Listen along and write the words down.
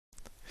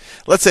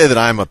let's say that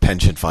I'm a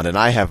pension fund and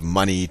I have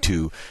money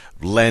to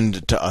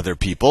lend to other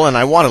people, and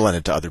I want to lend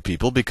it to other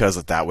people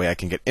because that way I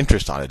can get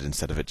interest on it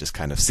instead of it just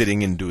kind of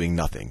sitting and doing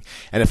nothing.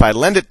 And if I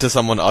lend it to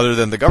someone other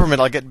than the government,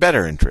 I'll get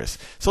better interest.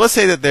 So let's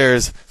say that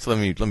let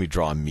me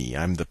draw me.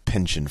 I'm the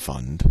pension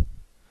fund.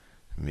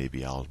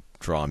 Maybe I'll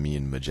draw me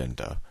in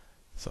magenta.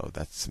 So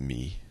that's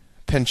me.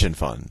 Pension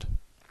fund.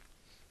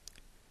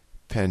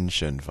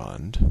 Pension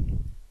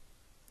fund.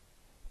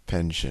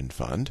 Pension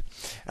fund.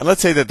 And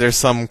let's say that there's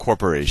some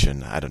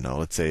corporation. I don't know.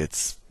 Let's say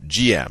it's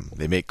GM.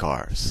 They make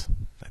cars.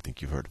 I think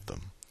you've heard of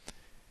them.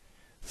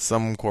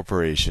 Some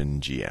corporation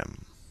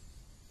GM.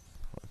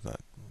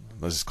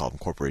 Let's just call them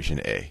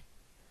Corporation A.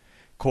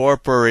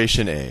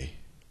 Corporation A.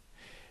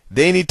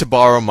 They need to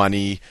borrow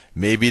money,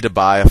 maybe to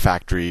buy a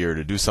factory or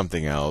to do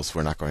something else.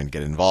 We're not going to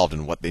get involved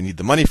in what they need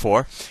the money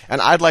for.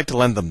 And I'd like to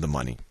lend them the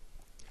money.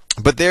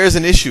 But there's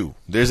an issue.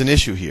 There's an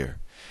issue here.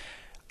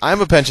 I'm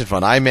a pension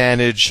fund. I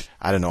manage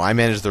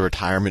the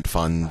retirement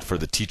fund for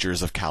the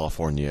teachers of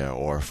California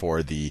or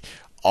for the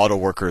auto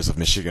workers of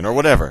Michigan or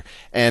whatever.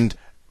 And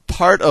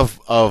part of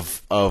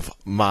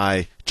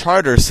my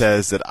charter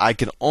says that I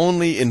can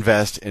only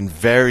invest in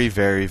very,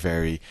 very,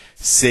 very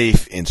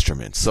safe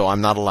instruments. So I'm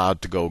not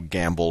allowed to go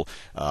gamble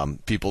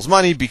people's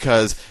money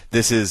because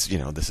this is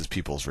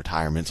people's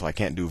retirement. So I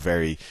can't do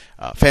very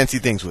fancy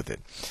things with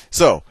it.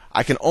 So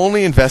I can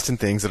only invest in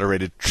things that are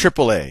rated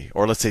AAA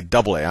or let's say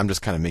AA. I'm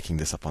just kind of making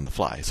this up on the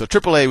fly. So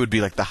AAA would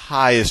be like the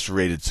highest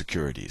rated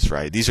securities,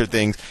 right? These are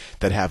things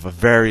that have a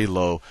very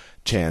low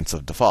chance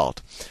of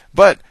default.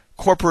 But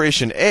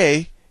Corporation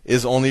A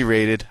is only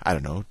rated,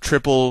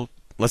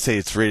 let's say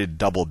it's rated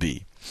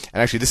BB.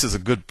 And actually this is a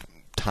good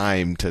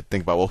time to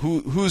think about, well,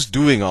 who's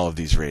doing all of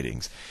these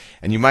ratings?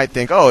 And you might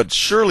think, oh, it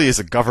surely is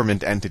a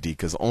government entity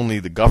because only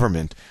the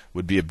government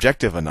would be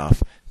objective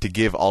enough to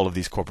give all of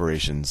these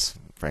corporations,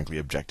 frankly,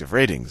 objective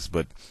ratings.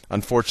 But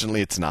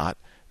unfortunately it's not.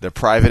 They're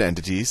private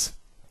entities.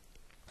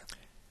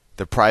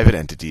 They're private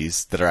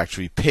entities that are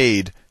actually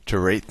paid to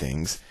rate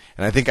things.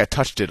 And I think I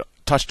touched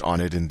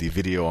on it in the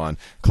video on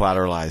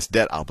collateralized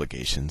debt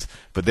obligations,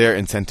 but their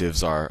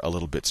incentives are a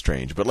little bit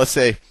strange. But let's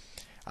say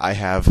I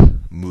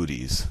have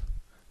Moody's.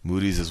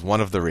 Moody's is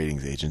one of the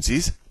ratings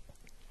agencies,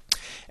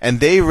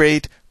 and they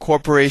rate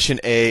Corporation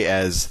A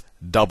as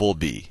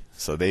BB.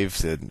 So they've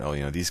said,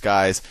 these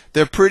guys,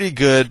 they're pretty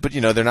good, but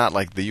they're not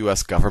like the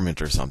U.S.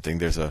 government or something.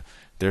 There's a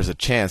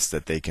chance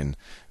that they can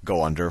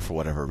go under for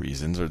whatever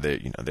reasons, or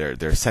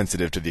they're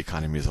sensitive to the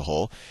economy as a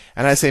whole.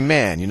 And I say,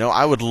 man,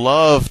 I would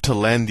love to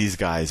lend these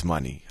guys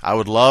money. I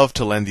would love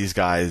to lend these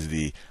guys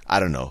the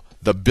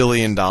 $1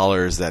 billion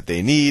that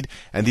they need,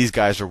 and these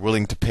guys are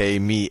willing to pay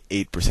me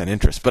 8%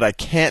 interest. But I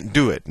can't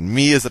do it.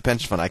 Me as a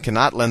pension fund, I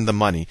cannot lend them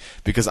money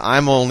because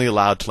I'm only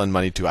allowed to lend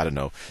money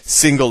to,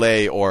 single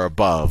A or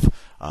above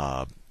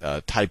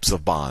types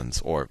of bonds,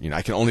 or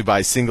I can only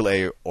buy single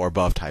A or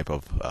above type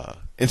of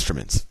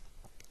instruments.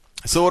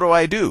 So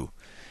what do?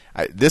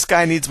 This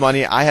guy needs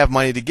money. I have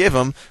money to give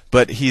him,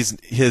 but his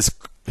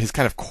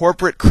kind of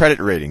corporate credit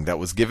rating that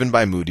was given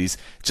by Moody's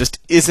just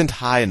isn't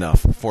high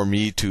enough for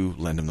me to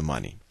lend him the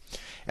money.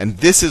 And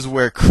this is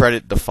where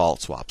credit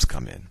default swaps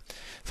come in.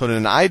 So in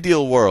an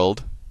ideal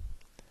world,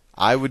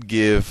 I would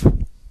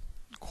give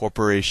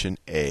Corporation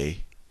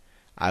A,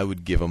 I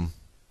would give them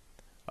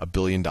 $1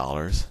 billion.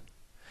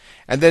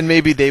 And then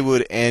maybe they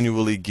would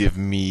annually give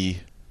me,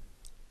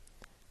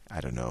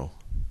 let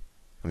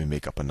me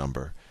make up a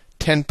number,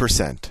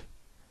 10%.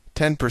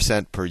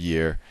 10% per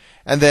year.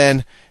 And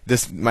then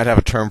this might have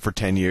a term for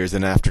 10 years,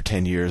 and after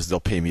 10 years,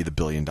 they'll pay me the $1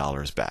 billion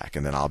back,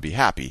 and then I'll be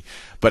happy.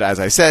 But as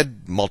I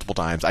said multiple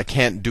times, I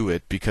can't do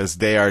it because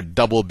they are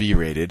BB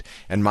rated,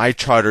 and my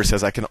charter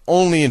says I can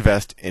only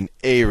invest in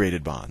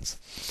A-rated bonds.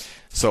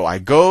 So I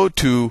go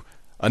to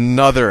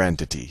another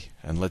entity,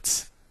 and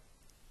let's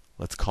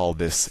call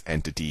this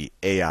entity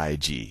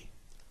AIG.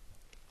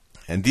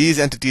 And these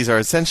entities are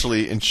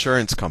essentially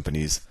insurance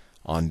companies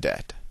on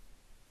debt.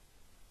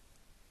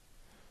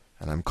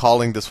 And I'm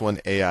calling this one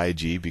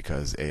AIG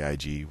because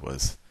AIG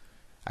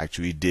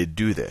did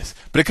do this.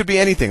 But it could be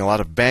anything. A lot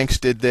of banks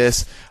did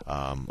this.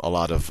 A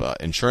lot of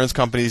insurance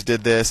companies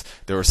did this.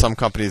 There were some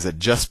companies that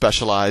just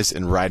specialized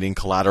in writing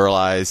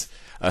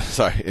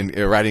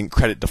writing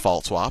credit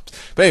default swaps.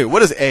 But anyway, what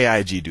does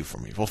AIG do for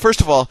me? Well,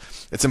 first of all,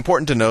 it's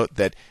important to note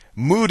that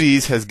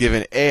Moody's has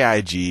given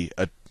AIG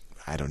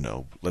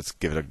let's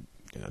give it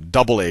a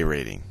AA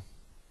rating.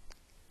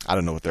 I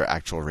don't know what their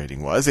actual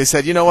rating was. They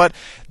said, you know what?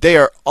 They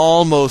are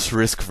almost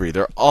risk-free.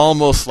 They're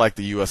almost like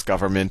the U.S.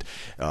 government.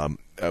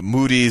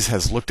 Moody's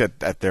has looked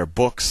at their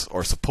books,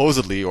 or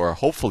supposedly, or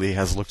hopefully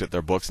has looked at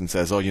their books and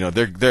says,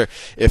 they're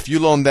if you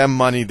loan them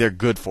money, they're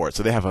good for it.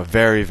 So they have a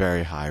very,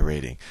 very high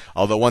rating.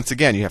 Although once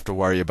again, you have to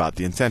worry about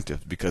the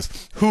incentive,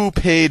 because who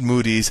paid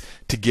Moody's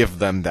to give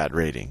them that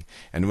rating?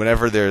 And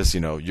whenever there's,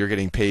 you're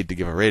getting paid to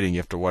give a rating,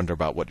 you have to wonder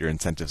about what your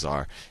incentives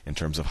are in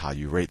terms of how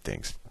you rate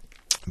things.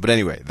 But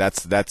anyway,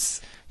 that's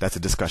a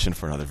discussion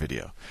for another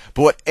video.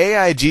 But what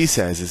AIG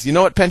says is, you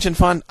know what, pension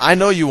fund? I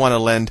know you want to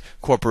lend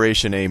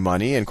Corporation A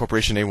money, and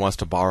Corporation A wants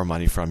to borrow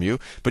money from you,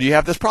 but you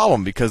have this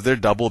problem because they're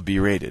double B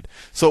rated.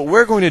 So what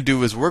we're going to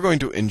do is we're going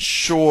to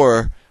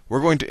insure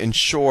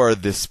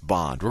this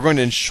bond. We're going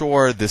to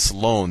insure this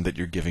loan that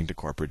you're giving to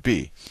Corporate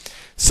B.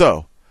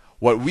 So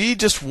what we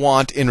just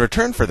want in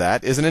return for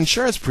that is an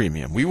insurance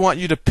premium. We want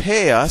you to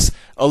pay us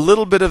a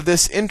little bit of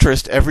this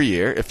interest every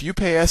year. If you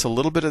pay us a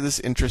little bit of this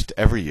interest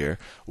every year,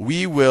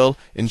 we will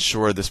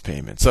insure this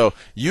payment. So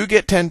you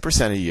get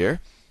 10% a year,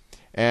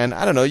 and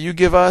I don't know, you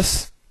give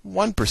us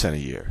 1% a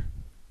year.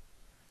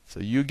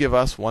 So you give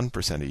us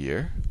 1% a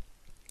year.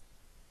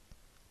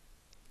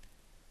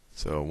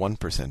 So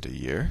 1% a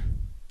year.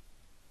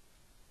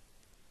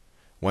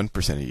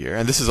 1% a year,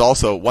 and this is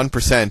also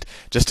 1%.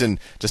 Just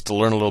to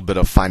learn a little bit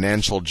of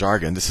financial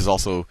jargon, this is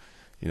also,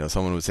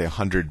 someone would say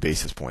 100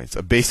 basis points.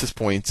 A basis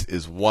point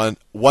is one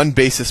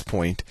basis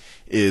point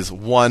is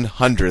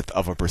 1/100th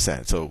of a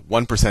percent. So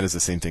 1% is the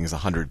same thing as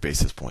 100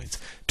 basis points.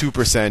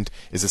 2%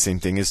 is the same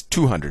thing as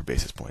 200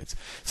 basis points.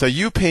 So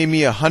you pay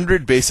me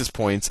 100 basis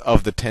points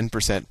of the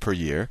 10% per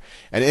year,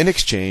 and in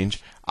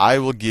exchange, I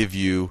will give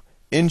you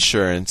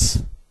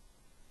insurance.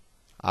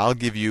 I'll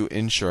give you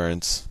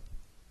insurance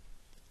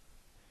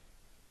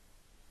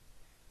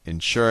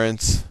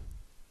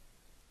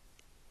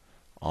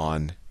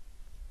on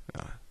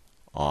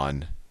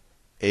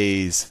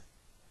A's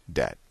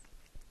debt.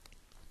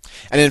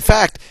 And in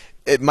fact,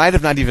 it might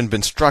have not even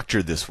been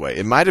structured this way.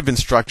 It might have been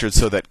structured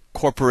so that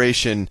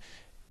Corporation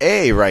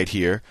A right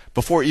here,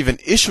 before even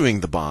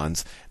issuing the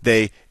bonds,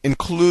 they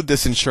include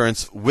this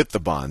insurance with the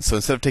bonds. So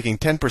instead of giving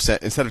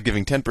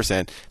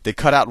 10%, they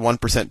cut out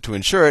 1% to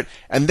insure it,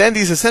 and then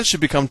these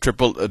essentially become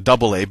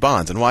double A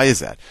bonds. And why is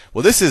that?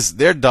 Well,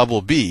 they're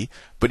double B,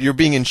 but you're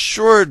being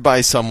insured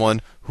by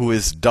someone who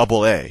is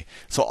double A.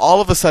 So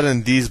all of a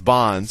sudden, these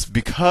bonds,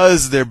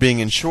 because they're being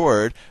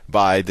insured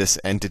by this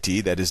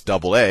entity that is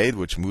double A,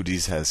 which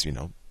Moody's has,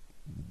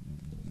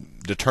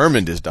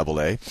 determined is double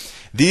A,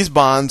 these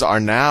bonds are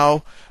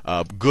now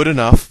good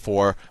enough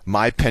for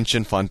my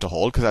pension fund to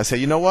hold, because I say,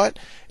 you know what?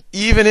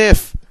 Even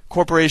if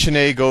Corporation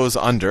A goes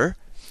under,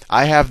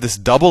 I have this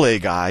double A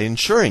guy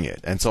insuring it,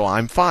 and so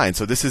I'm fine.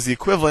 So this is the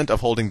equivalent of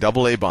holding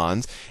double A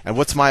bonds. And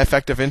what's my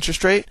effective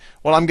interest rate?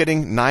 Well, I'm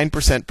getting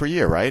 9% per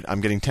year, right?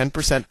 I'm getting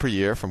 10% per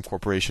year from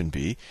Corporation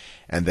B,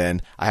 and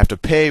then I have to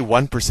pay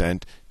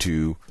 1%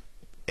 to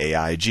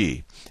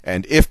AIG.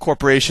 And if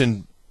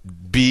Corporation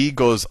B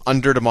goes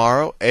under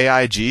tomorrow,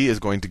 AIG is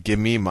going to give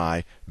me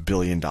my $1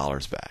 billion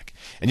back.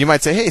 And you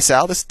might say, hey,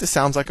 Sal, this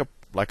sounds like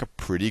a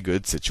pretty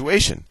good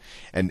situation.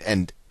 And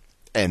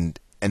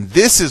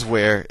this is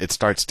where it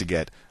starts to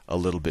get a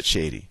little bit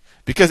shady.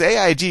 Because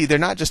AIG, they're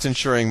not just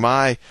insuring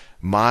my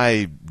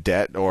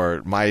debt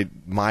or my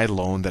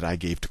loan that I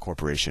gave to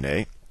Corporation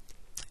A.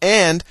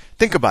 And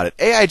think about it.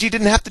 AIG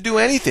didn't have to do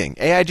anything.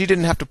 AIG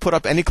didn't have to put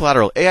up any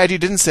collateral. AIG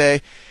didn't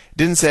say,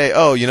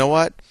 oh, you know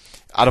what?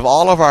 Out of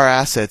all of our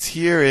assets,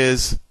 here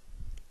is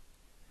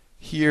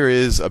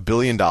 $1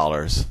 billion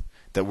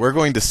that we're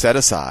going to set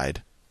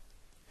aside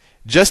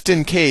just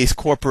in case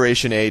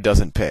Corporation A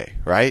doesn't pay,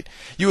 right?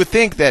 You would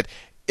think that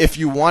if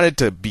you wanted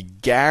to be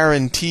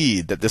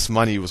guaranteed that this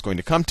money was going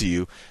to come to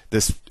you,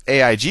 this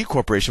AIG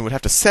Corporation would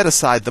have to set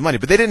aside the money.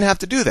 But they didn't have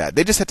to do that.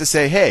 They just had to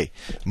say, hey,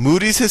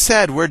 Moody's has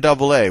said we're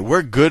double A.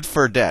 We're good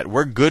for debt.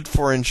 We're good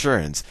for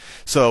insurance.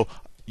 So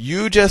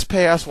you just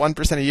pay us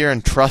 1% a year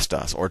and trust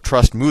us, or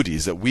trust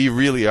Moody's that we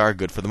really are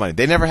good for the money.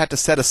 They never had to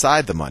set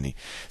aside the money.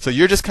 So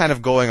you're just kind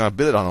of going a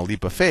bit on a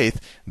leap of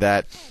faith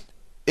that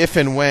if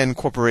and when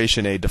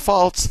Corporation A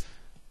defaults,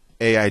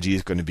 AIG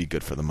is going to be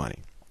good for the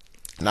money.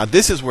 Now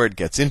this is where it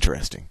gets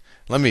interesting.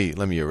 Let me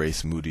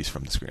erase Moody's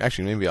from the screen.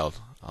 Actually, maybe I'll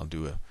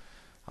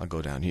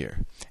go down here.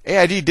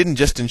 AIG didn't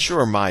just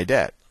insure my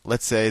debt.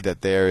 Let's say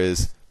that there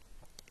is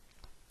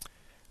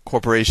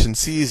Corporation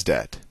C's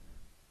debt.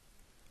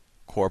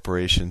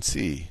 Corporation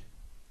C.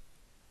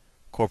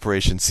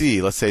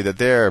 Let's say that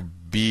they're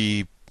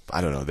B.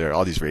 I don't know.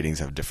 All these ratings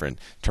have different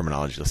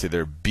terminology. Let's say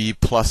they're B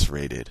plus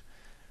rated,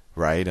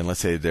 right? And let's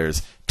say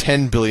there's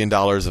 $10 billion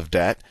of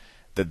debt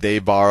that they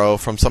borrow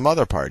from some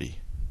other party.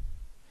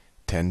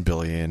 10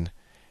 billion,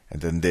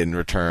 and then in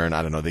return,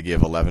 I don't know, they give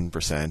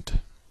 11%.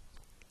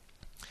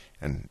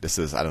 And this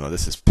is, I don't know,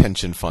 this is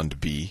Pension Fund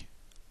B.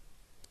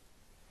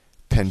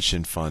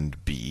 Pension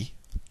Fund B.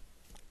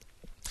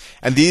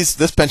 And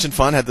this pension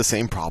fund had the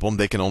same problem.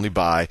 They can only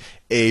buy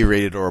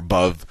A-rated or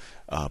above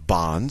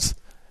bonds.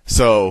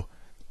 So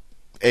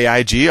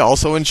AIG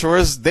also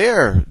insures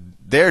their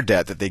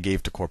debt that they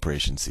gave to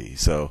Corporation C.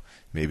 So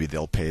maybe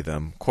they'll pay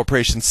them.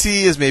 Corporation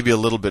C is maybe a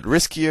little bit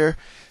riskier.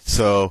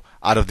 So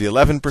out of the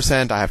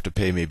 11%, I have to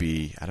pay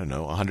maybe, I don't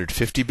know,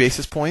 150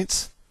 basis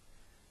points.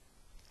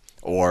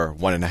 Or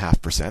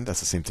 1.5%.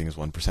 That's the same thing as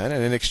 1%.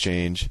 And in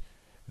exchange,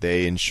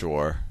 they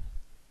insure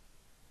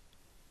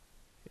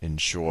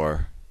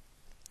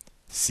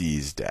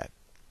C's debt.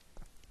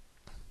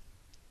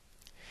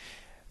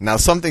 Now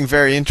something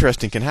very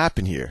interesting can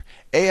happen here.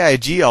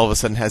 AIG all of a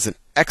sudden has an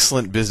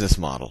excellent business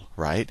model,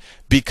 right?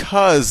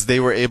 Because they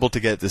were able to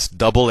get this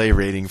AA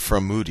rating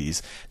from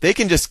Moody's, they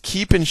can just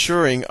keep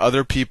insuring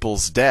other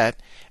people's debt,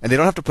 and they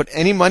don't have to put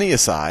any money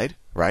aside,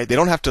 right? They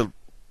don't have to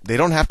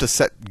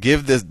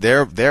give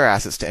their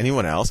assets to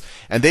anyone else,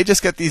 and they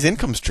just get these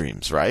income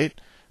streams, right?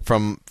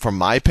 From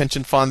my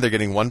pension fund, they're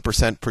getting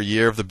 1% per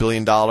year of the $1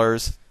 billion.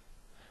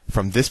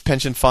 From this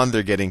pension fund,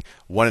 they're getting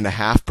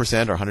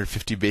 1.5% or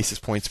 150 basis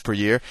points per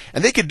year.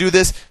 And they could do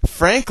this,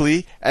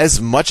 frankly, as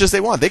much as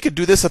they want. They could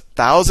do this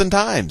 1,000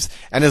 times.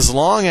 And as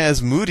long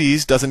as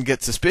Moody's doesn't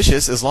get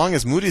suspicious, as long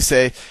as Moody's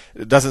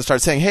doesn't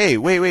start saying, hey,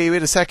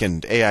 wait a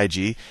second,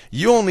 AIG,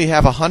 you only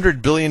have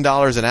 $100 billion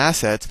in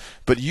assets,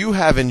 but you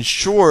have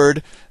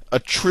insured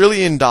 $1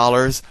 trillion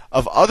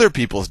of other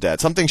people's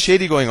debt. Something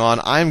shady going on.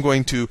 I'm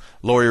going to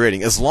lower your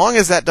rating. As long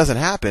as that doesn't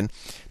happen,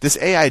 this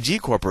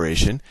AIG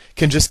corporation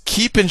can just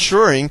keep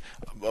insuring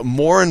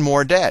more and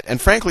more debt.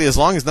 And frankly, as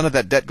long as none of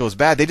that debt goes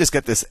bad, they just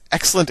get this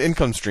excellent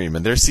income stream,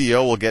 and their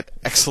CEO will get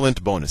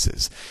excellent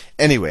bonuses.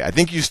 Anyway, I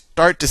think you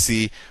start to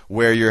see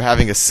where you're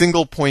having a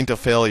single point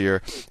of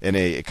failure in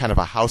a kind of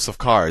a house of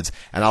cards,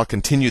 and I'll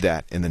continue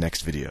that in the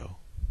next video.